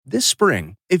This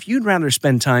spring, if you'd rather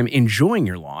spend time enjoying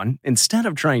your lawn instead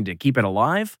of trying to keep it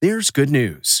alive, there's good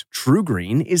news.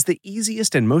 TruGreen is the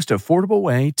easiest and most affordable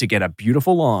way to get a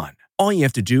beautiful lawn. All you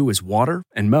have to do is water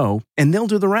and mow, and they'll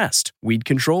do the rest. Weed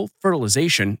control,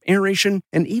 fertilization, aeration,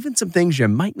 and even some things you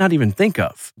might not even think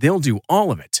of. They'll do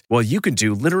all of it, while you can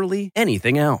do literally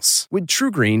anything else. With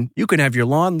TruGreen, you can have your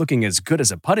lawn looking as good as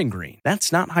a putting green.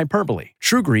 That's not hyperbole.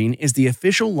 TruGreen is the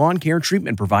official lawn care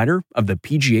treatment provider of the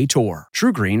PGA Tour.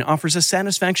 TruGreen offers a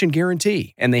satisfaction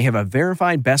guarantee, and they have a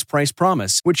verified best price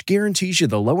promise, which guarantees you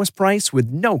the lowest price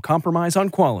with no compromise on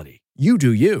quality. You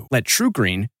do you. Let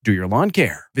TruGreen do your lawn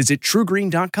care. Visit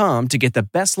TruGreen.com to get the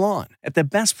best lawn at the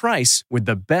best price with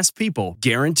the best people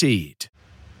guaranteed.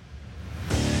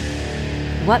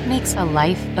 What makes a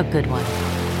life a good one?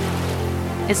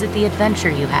 Is it the adventure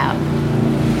you have?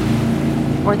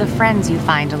 Or the friends you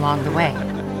find along the way?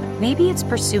 Maybe it's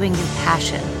pursuing your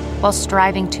passion while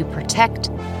striving to protect,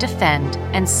 defend,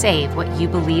 and save what you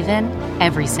believe in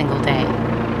every single day.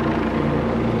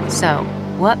 So,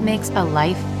 what makes a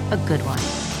life a good one?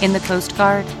 In the Coast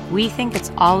Guard, we think it's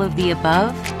all of the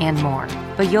above and more,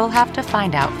 but you'll have to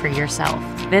find out for yourself.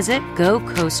 Visit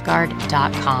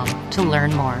gocoastguard.com to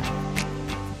learn more.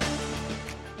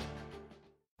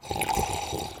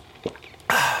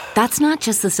 That's not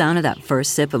just the sound of that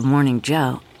first sip of Morning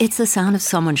Joe. It's the sound of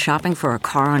someone shopping for a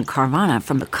car on Carvana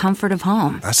from the comfort of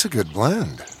home. That's a good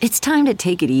blend. It's time to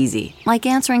take it easy, like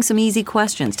answering some easy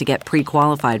questions to get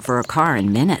pre-qualified for a car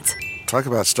in minutes. Talk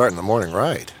about starting the morning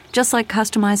right. Just like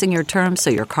customizing your terms so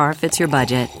your car fits your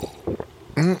budget.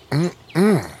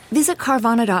 Visit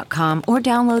Carvana.com or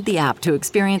download the app to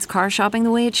experience car shopping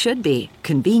the way it should be.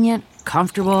 Convenient,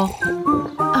 comfortable.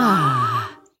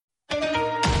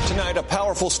 Tonight, a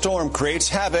powerful storm creates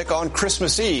havoc on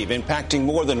Christmas Eve, impacting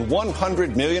more than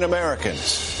 100 million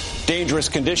Americans. Dangerous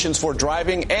conditions for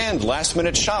driving and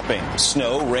last-minute shopping.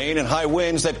 Snow, rain, and high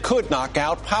winds that could knock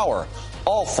out power,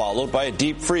 all followed by a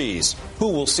deep freeze. Who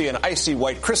will see an icy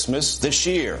white Christmas this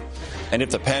year? And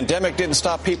if the pandemic didn't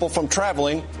stop people from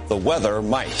traveling, the weather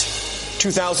might.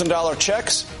 $2,000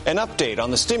 checks, an update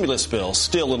on the stimulus bill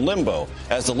still in limbo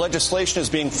as the legislation is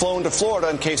being flown to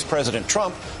Florida in case President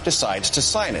Trump decides to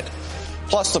sign it.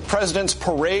 Plus the president's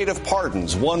parade of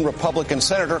pardons. One Republican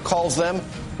senator calls them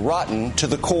rotten to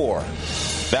the core.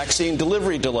 Vaccine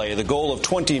delivery delay. The goal of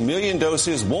 20 million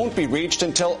doses won't be reached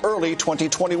until early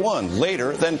 2021,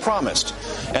 later than promised.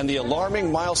 And the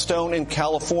alarming milestone in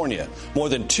California. More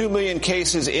than 2 million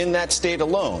cases in that state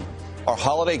alone. Are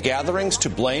holiday gatherings to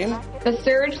blame? The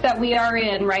surge that we are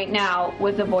in right now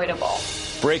was avoidable.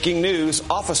 Breaking news,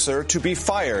 officer to be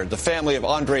fired. The family of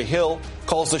Andre Hill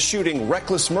calls the shooting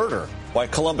reckless murder, while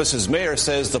Columbus's mayor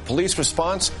says the police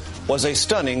response was a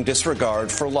stunning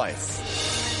disregard for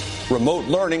life. Remote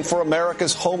learning for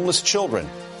America's homeless children.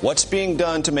 What's being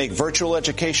done to make virtual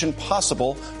education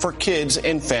possible for kids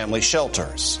in family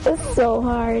shelters? It's so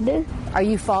hard. Are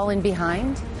you falling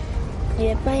behind?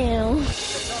 Yep, I am.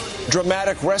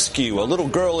 Dramatic rescue. A little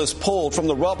girl is pulled from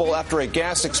the rubble after a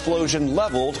gas explosion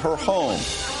leveled her home.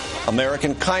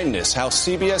 American kindness. How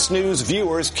CBS News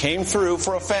viewers came through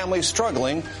for a family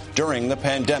struggling during the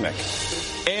pandemic.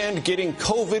 And getting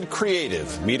COVID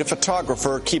creative. Meet a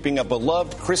photographer keeping a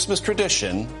beloved Christmas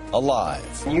tradition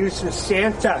alive. Use of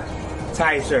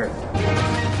Santa-tizer.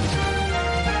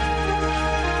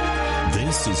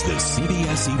 This is the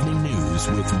CBS Evening News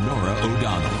with Norah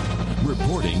O'Donnell.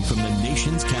 Reporting from the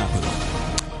nation's capital.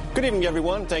 Good evening,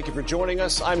 everyone. Thank you for joining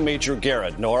us. I'm Major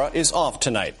Garrett. Nora is off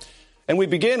tonight. And we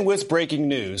begin with breaking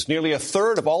news. Nearly a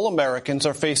third of all Americans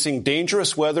are facing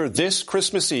dangerous weather this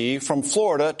Christmas Eve from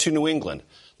Florida to New England.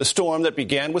 The storm that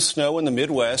began with snow in the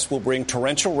Midwest will bring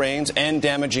torrential rains and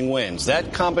damaging winds.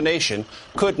 That combination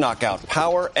could knock out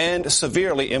power and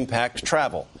severely impact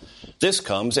travel. This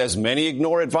comes as many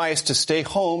ignore advice to stay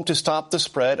home to stop the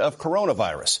spread of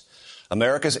coronavirus.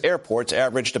 America's airports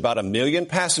averaged about 1 million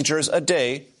passengers a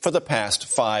day for the past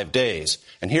 5 days.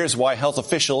 And here's why health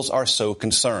officials are so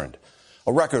concerned.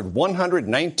 A record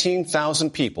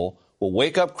 119,000 people will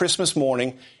wake up Christmas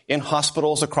morning in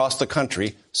hospitals across the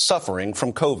country suffering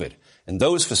from COVID. And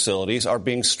those facilities are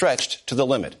being stretched to the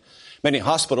limit. Many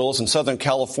hospitals in Southern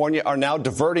California are now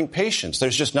diverting patients.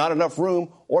 There's just not enough room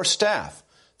or staff.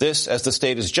 This as the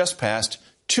state has just passed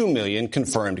 2 million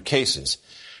confirmed cases.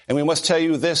 And we must tell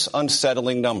you this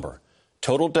unsettling number.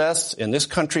 Total deaths in this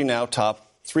country now top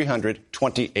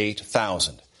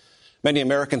 328,000. Many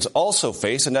Americans also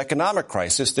face an economic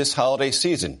crisis this holiday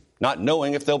season, not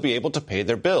knowing if they'll be able to pay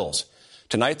their bills.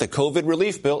 Tonight, the COVID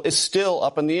relief bill is still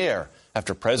up in the air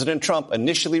after President Trump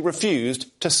initially refused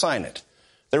to sign it.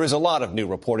 There is a lot of new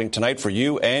reporting tonight for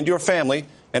you and your family.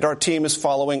 and our team is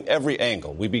following every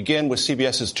angle. We begin with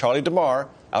CBS's Charlie DeMar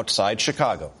outside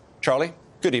Chicago. Charlie,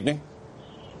 good evening.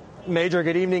 Major,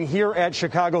 good evening. Here at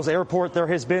Chicago's airport, there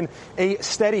has been a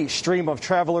steady stream of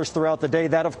travelers throughout the day.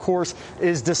 That, of course,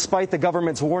 is despite the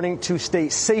government's warning to stay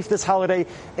safe this holiday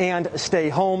and stay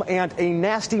home. And a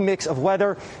nasty mix of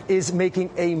weather is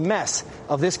making a mess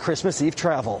of this Christmas Eve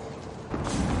travel.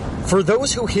 For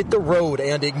those who hit the road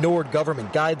and ignored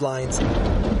government guidelines,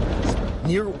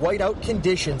 near whiteout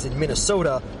conditions in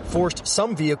Minnesota forced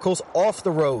some vehicles off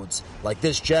the roads, like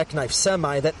this jackknife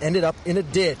semi that ended up in a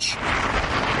ditch.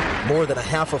 More than a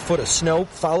half a foot of snow,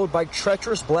 followed by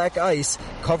treacherous black ice,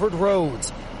 covered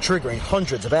roads, triggering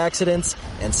hundreds of accidents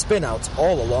and spinouts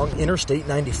all along Interstate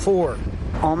 94.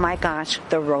 Oh my gosh,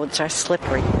 the roads are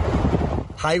slippery.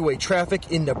 Highway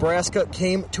traffic in Nebraska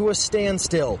came to a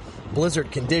standstill.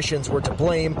 Blizzard conditions were to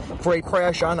blame for a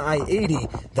crash on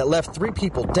I-80 that left 3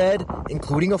 people dead,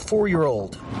 including a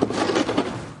 4-year-old.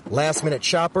 Last-minute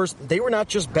shoppers, they were not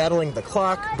just battling the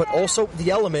clock, but also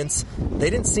the elements. They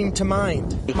didn't seem to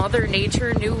mind. Mother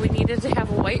Nature knew we needed to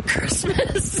have a white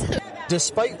Christmas.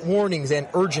 Despite warnings and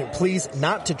urgent pleas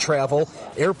not to travel,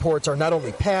 airports are not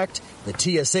only packed, the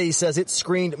TSA says it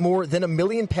screened more than 1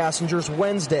 million passengers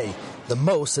Wednesday, the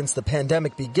most since the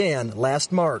pandemic began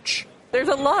last March. There's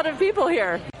a lot of people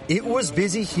here. It was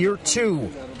busy here,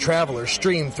 too. Travelers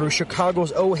streamed through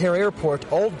Chicago's O'Hare Airport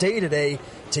all day today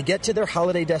to get to their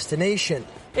holiday destination.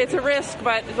 It's a risk,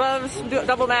 but gloves,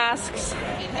 double masks,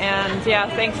 and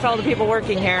thanks to all the people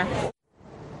working here.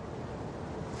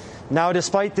 Now,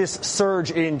 despite this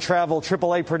surge in travel,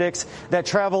 AAA predicts that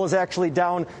travel is actually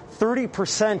down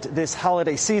 30% this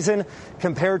holiday season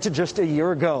compared to just a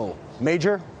year ago.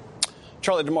 Major?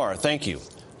 Charlie DeMar, thank you.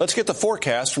 Let's get the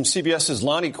forecast from CBS's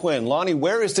Lonnie Quinn. Lonnie,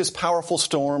 where is this powerful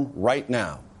storm right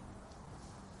now?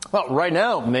 Well, right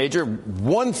now, Major,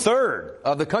 1/3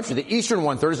 of the country, the eastern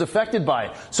 1/3, is affected by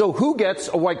it. So who gets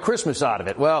a white Christmas out of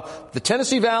it? Well, the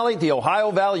Tennessee Valley, the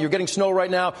Ohio Valley, you're getting snow right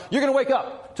now. You're going to wake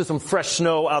up to some fresh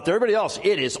snow out there. Everybody else,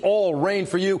 it is all rain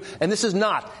for you. And this is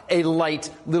not a light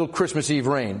little Christmas Eve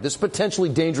rain. This is potentially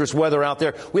dangerous weather out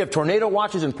there. We have tornado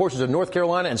watches in portions of North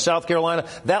Carolina and South Carolina.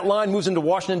 That line moves into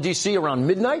Washington, D.C. around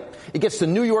midnight. It gets to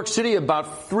New York City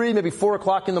about 3, maybe 4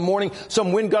 o'clock in the morning.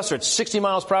 Some wind gusts are at 60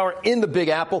 miles per hour in the Big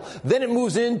Apple. Then it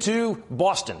moves into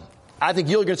Boston. I think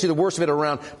you're going to see the worst of it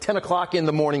around 10 o'clock in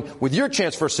the morning with your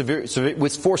chance for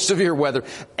severe weather.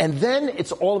 And then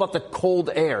it's all about the cold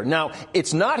air. Now,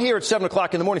 it's not here at 7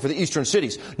 o'clock in the morning for the eastern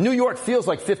cities. New York feels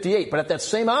like 58, but at that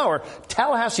same hour,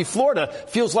 Tallahassee, Florida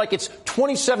feels like it's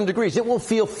 27 degrees. It will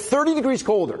feel 30 degrees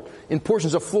colder in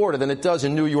portions of Florida than it does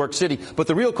in New York City. But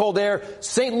the real cold air,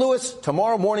 St. Louis,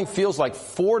 tomorrow morning feels like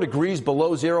 4 degrees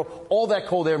below zero. All that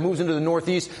cold air moves into the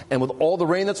northeast, and with all the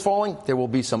rain that's falling, there will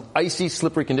be some icy,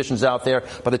 slippery conditions out there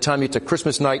by the time you get to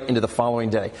Christmas night into the following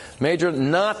day. Major,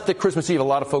 not the Christmas Eve a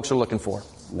lot of folks are looking for.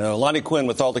 No, Lonnie Quinn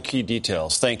with all the key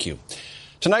details. Thank you.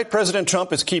 Tonight, President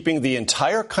Trump is keeping the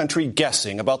entire country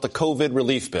guessing about the COVID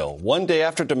relief bill. One day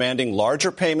after demanding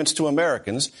larger payments to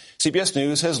Americans, CBS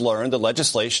News has learned the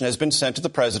legislation has been sent to the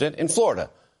president in Florida,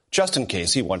 just in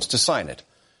case he wants to sign it.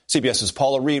 CBS's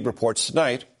Paula Reed reports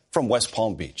tonight from West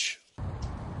Palm Beach.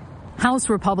 House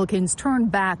Republicans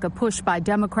turned back a push by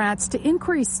Democrats to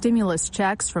increase stimulus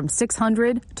checks from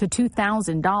 $600 to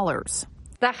 $2,000.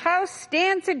 The House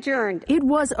stands adjourned. It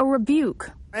was a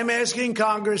rebuke. I'm asking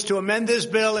Congress to amend this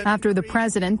bill. After the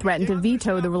president threatened to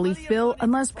veto the relief bill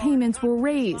unless payments were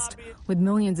raised. With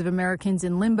millions of Americans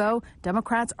in limbo,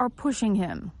 Democrats are pushing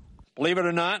him. Believe it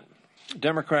or not,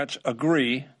 Democrats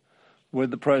agree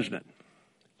with the president,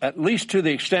 at least to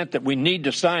the extent that we need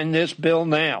to sign this bill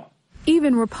now.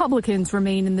 Even Republicans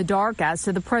remain in the dark as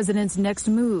to the president's next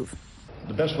move.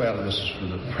 The best way out of this is for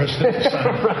the president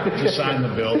to sign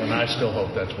the bill, and I still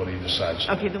hope that's what he decides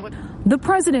to do. The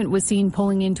president was seen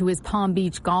pulling into his Palm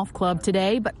Beach golf club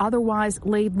today, but otherwise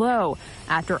laid low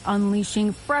after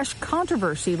unleashing fresh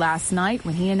controversy last night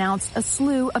when he announced a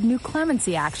slew of new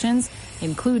clemency actions,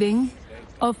 including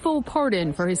a full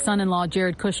pardon for his son-in-law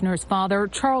Jared Kushner's father,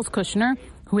 Charles Kushner,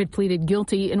 who had pleaded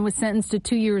guilty and was sentenced to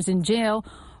 2 years in jail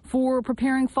for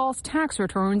preparing false tax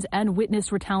returns and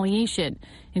witness retaliation,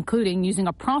 including using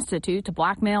a prostitute to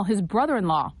blackmail his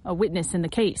brother-in-law, a witness in the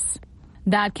case.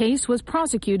 That case was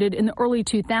prosecuted in the early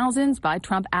 2000s by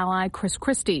Trump ally Chris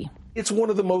Christie. It's one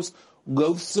of the most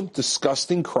loathsome,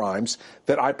 disgusting crimes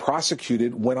that I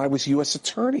prosecuted when I was U.S.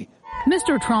 attorney.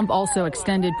 Mr. Trump also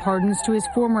extended pardons to his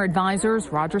former advisors,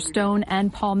 Roger Stone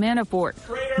and Paul Manafort,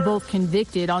 both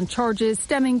convicted on charges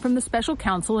stemming from the special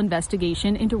counsel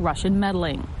investigation into Russian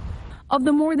meddling. Of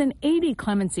the more than 80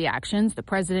 clemency actions the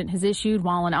president has issued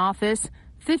while in office,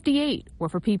 58 were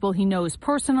for people he knows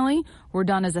personally, were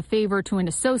done as a favor to an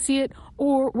associate,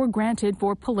 or were granted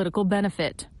for political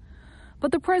benefit.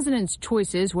 But the president's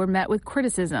choices were met with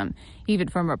criticism, even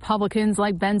from Republicans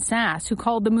like Ben Sasse, who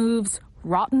called the moves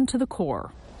rotten to the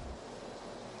core.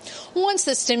 Once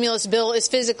the stimulus bill is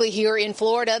physically here in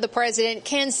Florida, the president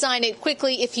can sign it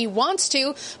quickly if he wants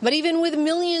to. But even with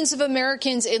millions of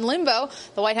Americans in limbo,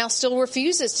 the White House still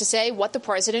refuses to say what the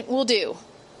president will do.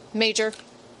 Major.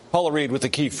 Paula Reed with the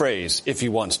key phrase, if he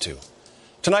wants to.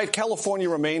 Tonight, California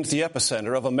remains the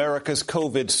epicenter of America's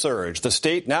COVID surge. The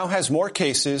state now has more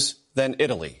cases than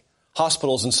Italy.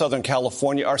 Hospitals in Southern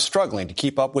California are struggling to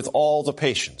keep up with all the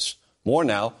patients. More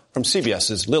now from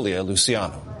CBS's Lilia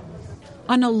Luciano.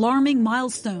 An alarming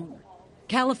milestone.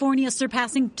 California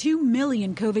surpassing 2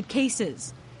 million COVID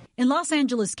cases. In Los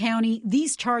Angeles County,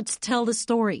 these charts tell the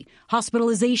story.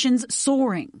 Hospitalizations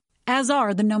soaring, as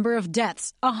are the number of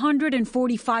deaths,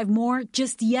 145 more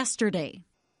just yesterday.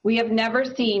 We have never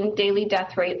seen daily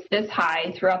death rates this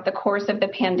high throughout the course of the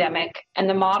pandemic, and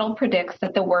the model predicts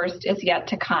that the worst is yet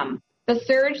to come. The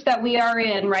surge that we are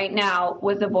in right now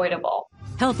was avoidable.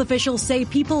 Health officials say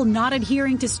people not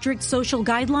adhering to strict social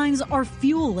guidelines are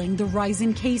fueling the rise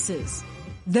in cases.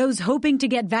 Those hoping to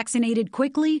get vaccinated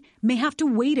quickly may have to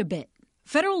wait a bit.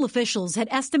 Federal officials had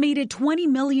estimated 20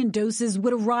 million doses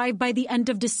would arrive by the end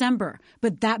of December,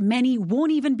 but that many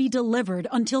won't even be delivered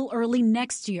until early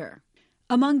next year.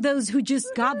 Among those who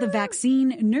just got the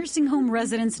vaccine, nursing home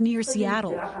residents near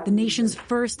Seattle, the nation's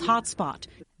first hotspot.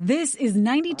 This is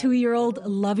 92-year-old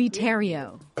Lovey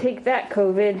Terrio. Take that,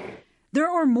 COVID. There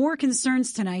are more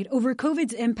concerns tonight over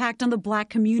COVID's impact on the Black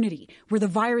community, where the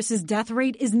virus's death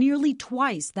rate is nearly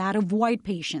twice that of white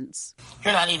patients.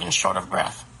 You're not even short of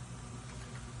breath.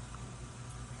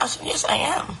 I said, yes, I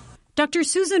am. Dr.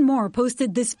 Susan Moore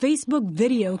posted this Facebook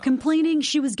video complaining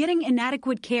she was getting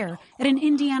inadequate care at an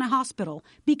Indiana hospital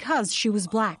because she was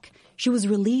Black. She was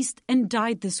released and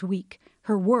died this week.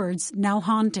 Her words now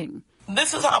haunting.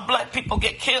 This is how Black people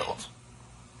get killed.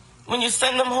 When you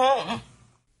send them home.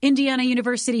 Indiana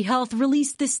University Health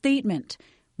released this statement.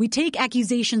 We take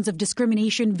accusations of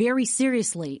discrimination very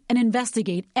seriously and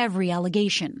investigate every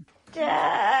allegation.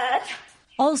 Dad.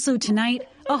 Also tonight,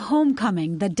 a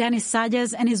homecoming that Dennis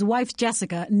Sayas and his wife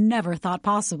Jessica never thought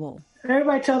possible.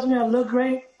 Everybody tells me I look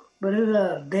great, but it's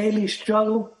a daily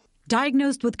struggle.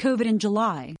 Diagnosed with COVID in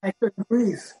July, I couldn't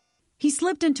breathe. He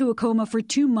slipped into a coma for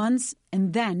 2 months,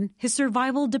 and then his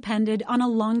survival depended on a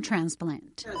lung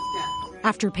transplant.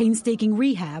 After painstaking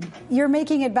rehab, you're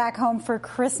making it back home for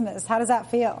Christmas. How does that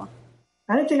feel?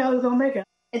 I didn't think I was going to make it.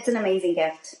 It's an amazing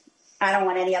gift. I don't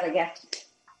want any other gift.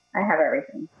 I have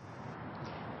everything.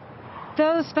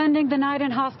 Those spending the night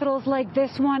in hospitals like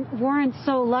this one weren't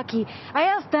so lucky. I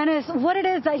asked Dennis what it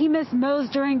is that he missed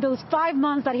most during those 5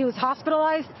 months that he was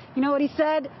hospitalized. You know what he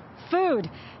said? Food.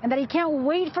 And that he can't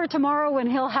wait for tomorrow when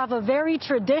he'll have a very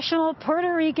traditional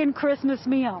Puerto Rican Christmas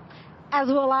meal. As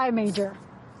will I, Major.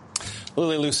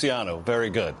 Lily Luciano, very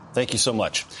good. Thank you so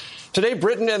much. Today,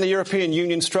 Britain and the European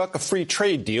Union struck a free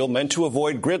trade deal meant to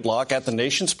avoid gridlock at the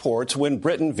nation's ports when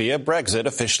Britain, via Brexit,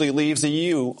 officially leaves the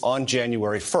EU on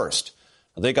January 1st.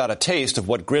 They got a taste of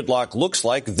what gridlock looks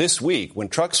like this week when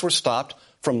trucks were stopped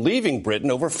from leaving Britain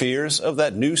over fears of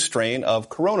that new strain of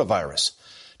coronavirus.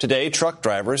 Today, truck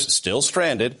drivers, still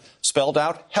stranded, spelled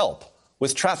out help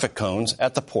with traffic cones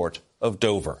at the port of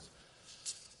Dover.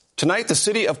 Tonight, the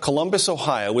city of Columbus,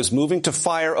 Ohio, is moving to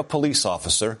fire a police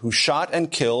officer who shot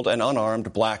and killed an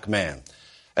unarmed black man.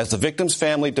 As the victim's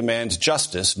family demands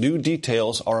justice, new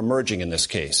details are emerging in this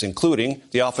case, including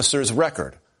the officer's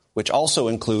record, which also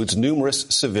includes numerous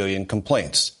civilian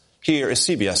complaints. Here is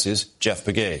CBS's Jeff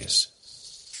Pegues.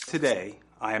 Today,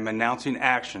 I am announcing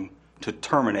action to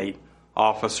terminate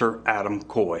Officer Adam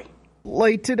Coy.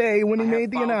 Late today, when he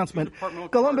made the announcement,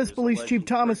 Columbus Police Chief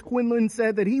Thomas Quinlan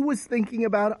said that he was thinking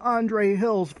about Andre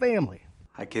Hill's family.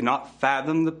 I cannot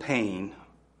fathom the pain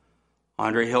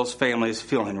Andre Hill's family is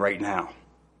feeling right now.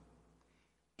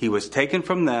 He was taken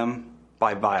from them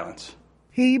by violence.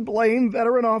 He blamed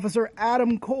veteran officer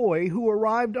Adam Coy, who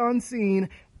arrived on scene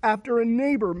after a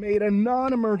neighbor made a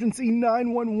non-emergency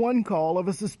 911 call of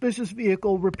a suspicious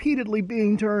vehicle repeatedly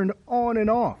being turned on and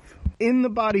off. In the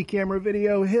body camera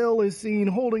video, Hill is seen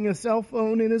holding a cell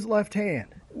phone in his left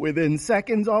hand. Within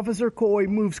seconds, Officer Coy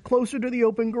moves closer to the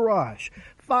open garage,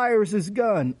 fires his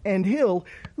gun, and Hill,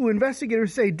 who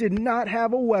investigators say did not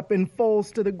have a weapon,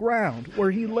 falls to the ground,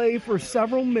 where he lay for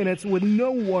several minutes with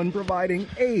no one providing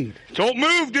aid. Don't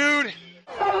move, dude!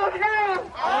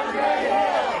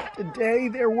 Today,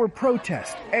 there were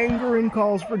protests, anger, and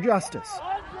calls for justice.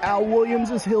 Al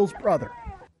Williams is Hill's brother.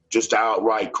 Just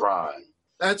outright crime.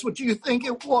 That's what you think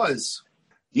it was?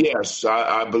 Yes,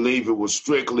 I believe it was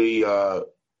strictly an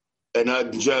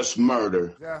unjust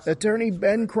murder. Attorney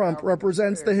Ben Crump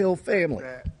represents the Hill family.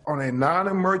 On a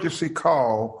non-emergency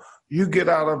call, you get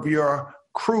out of your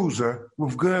cruiser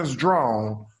with guns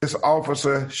drawn. This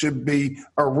officer should be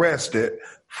arrested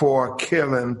for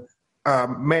killing a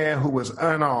man who was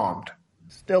unarmed.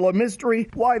 Still a mystery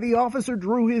why the officer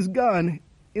drew his gun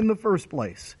in the first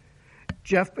place.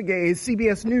 Jeff Begay,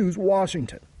 CBS News,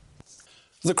 Washington.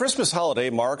 The Christmas holiday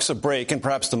marks a break in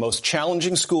perhaps the most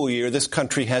challenging school year this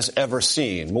country has ever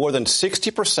seen. More than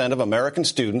 60% of American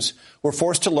students were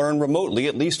forced to learn remotely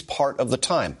at least part of the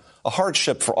time. A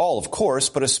hardship for all, of course,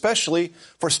 but especially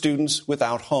for students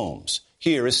without homes.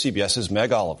 Here is CBS's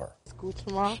Meg Oliver.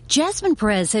 Jasmine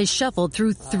Perez has shuffled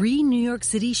through 3 New York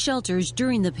City shelters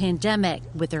during the pandemic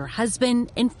with her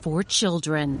husband and 4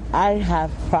 children. I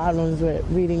have problems with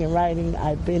reading and writing.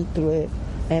 I've been through it,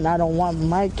 and I don't want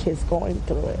my kids going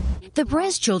through it. The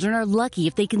Perez children are lucky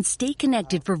if they can stay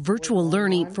connected for virtual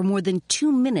learning for more than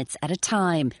 2 minutes at a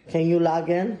time. Can you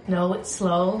log in? No, it's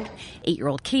slow.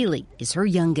 8-year-old Kaylee is her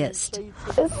youngest.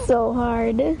 It's so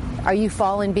hard. Are you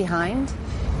falling behind?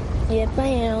 Yes, I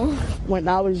am. When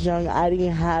I was young, I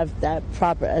didn't have that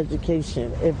proper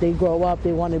education. If they grow up,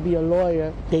 they want to be a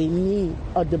lawyer, they need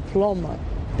a diploma.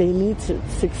 They need to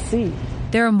succeed.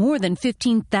 There are more than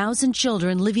 15,000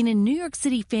 children living in New York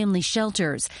City family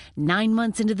shelters. 9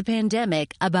 months into the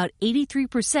pandemic, about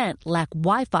 83% lack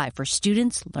Wi-Fi for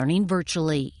students learning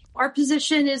virtually. Our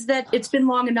position is that it's been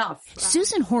long enough.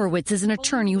 Susan Horowitz is an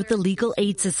attorney with the Legal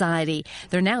Aid Society.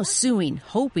 They're now suing,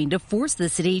 hoping to force the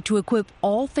city to equip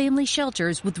all family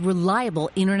shelters with reliable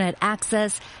internet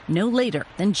access no later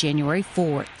than January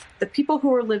 4th. The people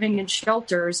who are living in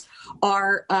shelters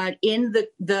are in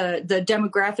the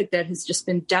demographic that has just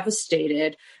been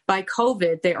devastated by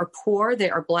COVID. They are poor. They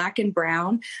are Black and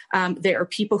brown. They are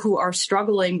people who are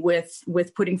struggling with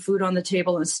putting food on the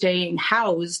table and staying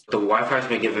housed. The Wi-Fi has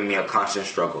been giving me a constant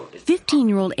struggle.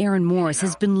 15-year-old Aaron Morris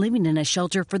has been living in a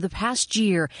shelter for the past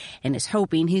year and is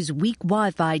hoping his weak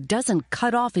Wi-Fi doesn't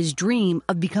cut off his dream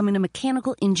of becoming a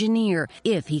mechanical engineer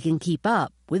if he can keep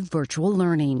up with virtual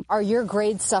learning. Are your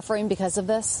grades suffering because of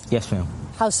this? Yes, ma'am.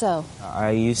 How so?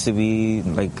 I used to be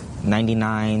like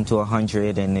 99 to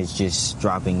 100, and it's just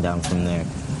dropping down from there,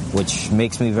 which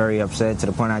makes me very upset to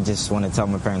the point I just want to tell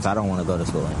my parents I don't want to go to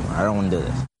school anymore. I don't want to do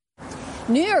this.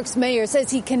 New York's mayor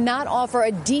says he cannot offer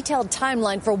a detailed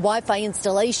timeline for Wi-Fi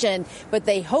installation, but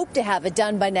they hope to have it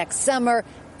done by next summer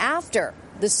after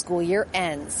the school year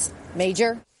ends.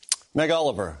 Major? Meg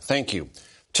Oliver, thank you.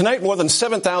 Tonight, more than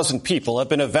 7,000 people have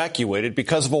been evacuated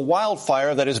because of a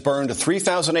wildfire that has burned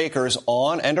 3,000 acres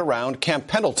on and around Camp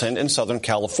Pendleton in Southern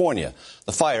California.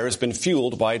 The fire has been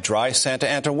fueled by dry Santa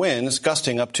Ana winds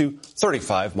gusting up to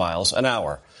 35 miles an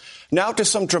hour. Now to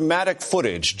some dramatic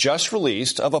footage just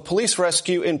released of a police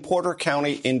rescue in Porter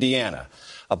County, Indiana.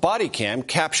 A body cam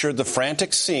captured the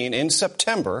frantic scene in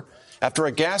September after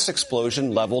a gas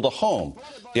explosion leveled a home.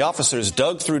 The officers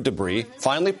dug through debris,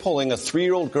 finally pulling a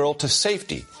 3-year-old girl to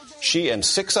safety. She and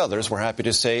 6 others, we're happy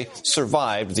to say,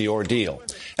 survived the ordeal.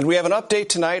 And we have an update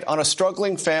tonight on a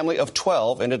struggling family of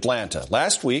 12 in Atlanta.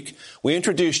 Last week, we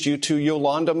introduced you to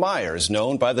Yolanda Myers,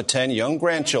 known by the 10 young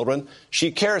grandchildren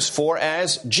she cares for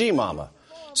as G-Mama.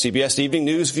 CBS Evening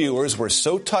News viewers were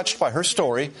so touched by her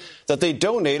story that they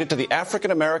donated to the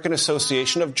African American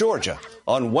Association of Georgia.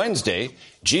 On Wednesday,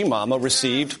 G-Mama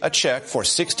received a check for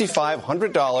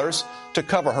 $6,500 to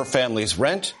cover her family's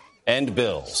rent and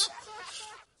bills.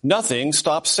 Nothing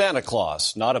stops Santa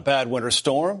Claus. Not a bad winter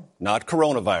storm, not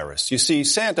coronavirus. You see,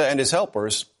 Santa and his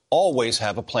helpers always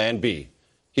have a plan B.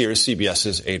 Here's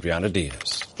CBS's Adriana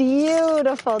Diaz.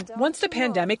 Beautiful. Once the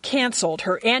pandemic canceled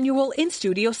her annual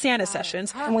in-studio Santa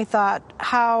sessions, and we thought,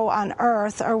 how on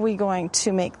earth are we going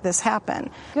to make this happen?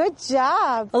 Good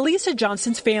job. Elisa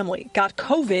Johnson's family got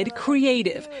COVID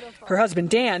creative. Her husband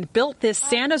Dan built this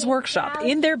Santa's workshop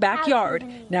in their backyard.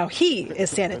 Now he is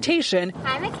sanitation.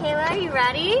 Hi, Michaela. Are you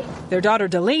ready? Their daughter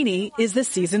Delaney is the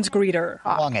season's greeter.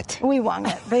 Wung it. We wung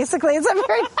it. Basically, it's a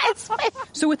very nice way.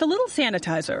 So with a little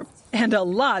sanitizer and a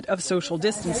lot of social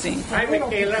distancing, Hi,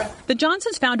 Michaela. the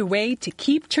Johnsons found a way to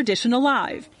keep tradition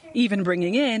alive, even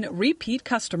bringing in repeat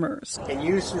customers. Can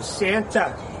use some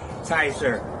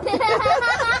Santa-tizer.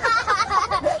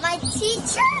 My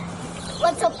teacher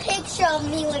wants a picture of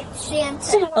me with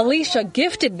Santa. Alicia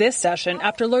gifted this session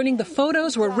after learning the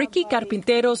photos were Ricky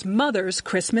Carpintero's mother's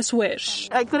Christmas wish.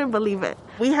 I couldn't believe it.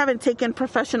 We haven't taken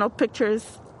professional pictures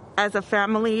as a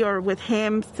family or with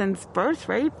him since birth,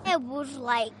 right? It was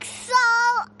like so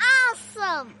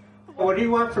awesome. What do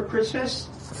you want for Christmas?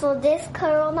 So this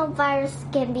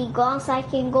coronavirus can be gone so I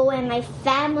can go with my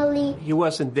family. He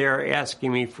wasn't there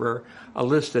asking me for a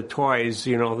list of toys,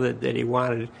 that he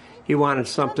wanted. He wanted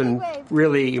something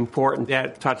really important.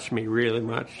 That touched me really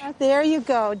much. There you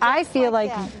go. I feel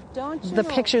like the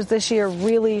pictures this year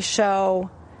really show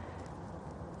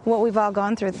what we've all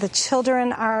gone through. The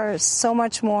children are so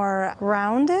much more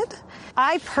grounded.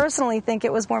 I personally think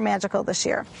it was more magical this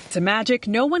year. It's a magic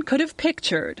no one could have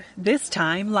pictured this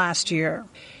time last year.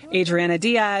 Adriana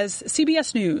Diaz,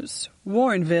 CBS News,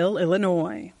 Warrenville,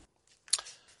 Illinois.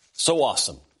 So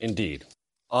awesome, indeed.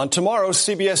 On tomorrow's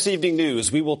CBS Evening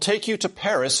News, we will take you to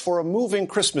Paris for a moving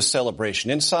Christmas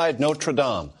celebration inside Notre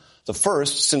Dame, the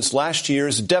first since last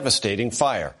year's devastating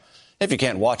fire. If you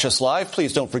can't watch us live,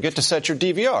 please don't forget to set your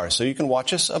DVR so you can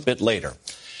watch us a bit later.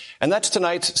 And that's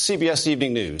tonight's CBS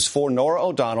Evening News. For Norah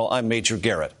O'Donnell, I'm Major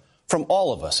Garrett. From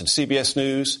all of us at CBS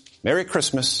News, Merry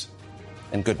Christmas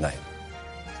and good night.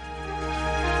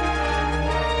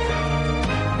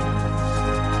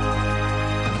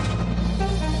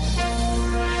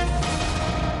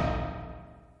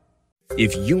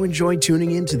 If you enjoy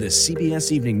tuning in to the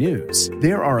CBS Evening News,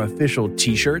 there are official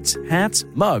t-shirts, hats,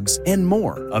 mugs, and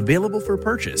more available for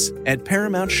purchase at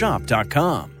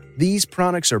ParamountShop.com. These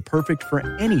products are perfect for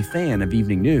any fan of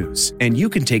evening news, and you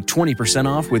can take 20%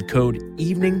 off with code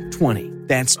EVENING20.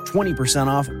 That's 20%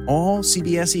 off all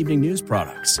CBS Evening News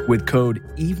products with code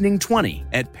EVENING20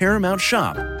 at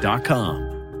ParamountShop.com.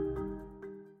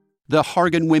 The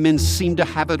Hargan women seem to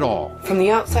have it all. From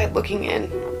the outside looking in,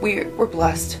 we were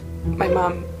blessed. My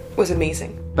mom was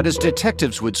amazing. But as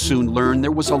detectives would soon learn,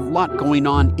 there was a lot going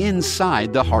on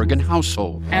inside the Hargan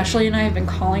household. Ashley and I have been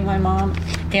calling my mom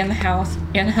and the house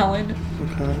and Helen.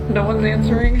 Okay. No one's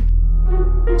answering.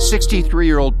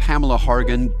 63-year-old Pamela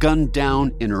Hargan gunned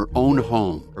down in her own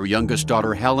home. Her youngest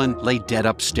daughter, Helen, lay dead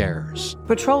upstairs.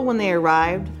 Patrol, when they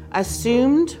arrived,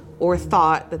 assumed or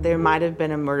thought that there might have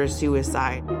been a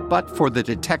murder-suicide. But for the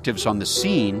detectives on the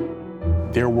scene,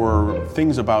 there were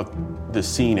things about the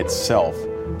scene itself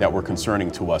that were concerning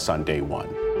to us on day one.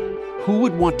 Who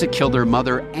would want to kill their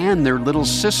mother and their little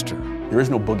sister? There is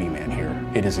no boogeyman here.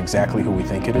 It is exactly who we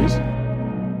think it is.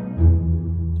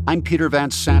 I'm Peter Van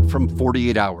Sant from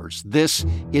 48 Hours. This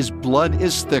is Blood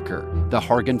is Thicker, the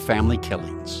Hargan family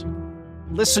killings.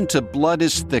 Listen to Blood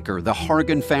is Thicker, the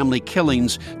Hargan family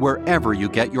killings, wherever you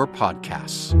get your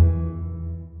podcasts.